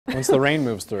Once the rain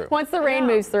moves through. Once the rain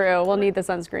moves through, we'll need the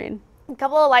sunscreen. A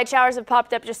couple of light showers have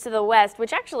popped up just to the west,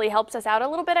 which actually helps us out a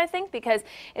little bit, I think, because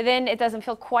then it doesn't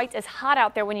feel quite as hot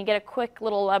out there when you get a quick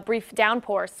little brief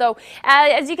downpour. So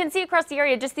as you can see across the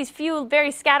area, just these few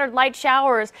very scattered light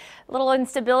showers, a little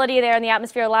instability there in the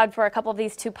atmosphere allowed for a couple of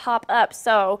these to pop up.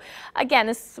 So again,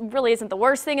 this really isn't the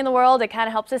worst thing in the world. It kind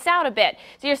of helps us out a bit.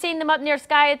 So you're seeing them up near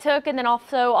Skiatook and then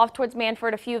also off towards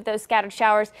Manford, a few of those scattered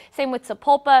showers. Same with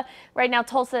Sapulpa. Right now,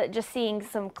 Tulsa just seeing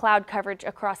some cloud coverage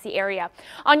across the area.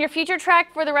 On your future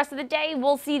track for the rest of the day,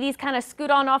 we'll see these kind of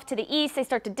scoot on off to the east. They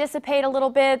start to dissipate a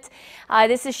little bit.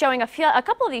 This is showing a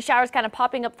couple of these showers kind of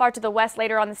popping up far to the west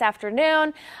later on this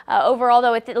afternoon. Overall,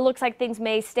 though, it looks like things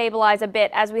may stabilize a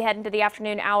bit as we head into the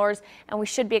afternoon hours, and we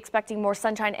should be expecting more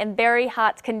sunshine and very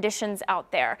hot conditions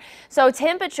out there. So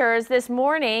temperatures this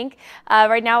morning,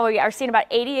 right now we are seeing about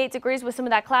 88 degrees with some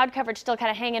of that cloud coverage still kind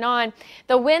of hanging on.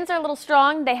 The winds are a little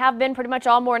strong. They have been pretty much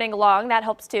all morning long. That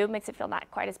helps too, makes it feel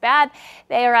not quite as bad.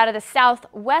 They are out of the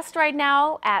southwest right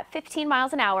now at 15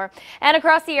 miles an hour. And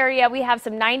across the area, we have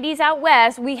some 90s out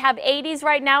west. We have 80s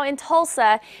right now in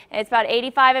Tulsa. It's about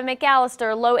 85 in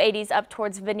McAllister, low 80s up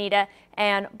towards Veneta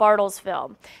and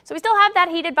Bartlesville. So we still have that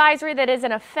heat advisory that is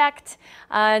in effect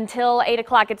until 8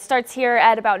 o'clock. It starts here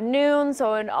at about noon,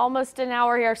 so in almost an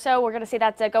hour or so, we're going to see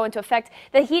that go into effect.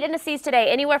 The heat indices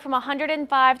today, anywhere from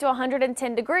 105 to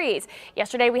 110 degrees.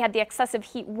 Yesterday, we had the excessive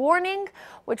heat warning,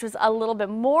 which was a little bit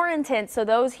more intense. So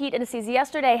those heat indices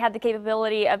yesterday had the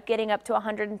capability of getting up to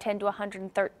 110 to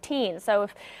 113. So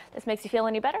if this makes you feel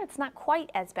any better, it's not quite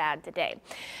as bad today.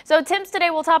 So temps today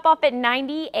will top off at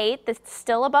 98. That's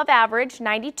still above average.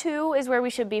 92 is where we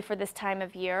should be for this time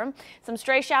of year. Some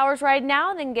stray showers right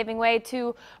now, then giving way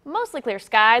to mostly clear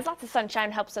skies. Lots of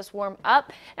sunshine helps us warm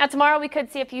up. Now tomorrow we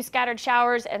could see a few scattered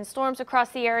showers and storms across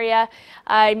the area,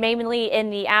 mainly in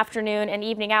the afternoon and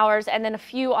evening hours, and then a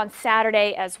few on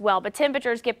Saturday as well. But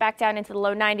temperatures get back down into the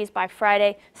low 90s by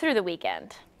Friday through the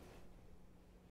weekend.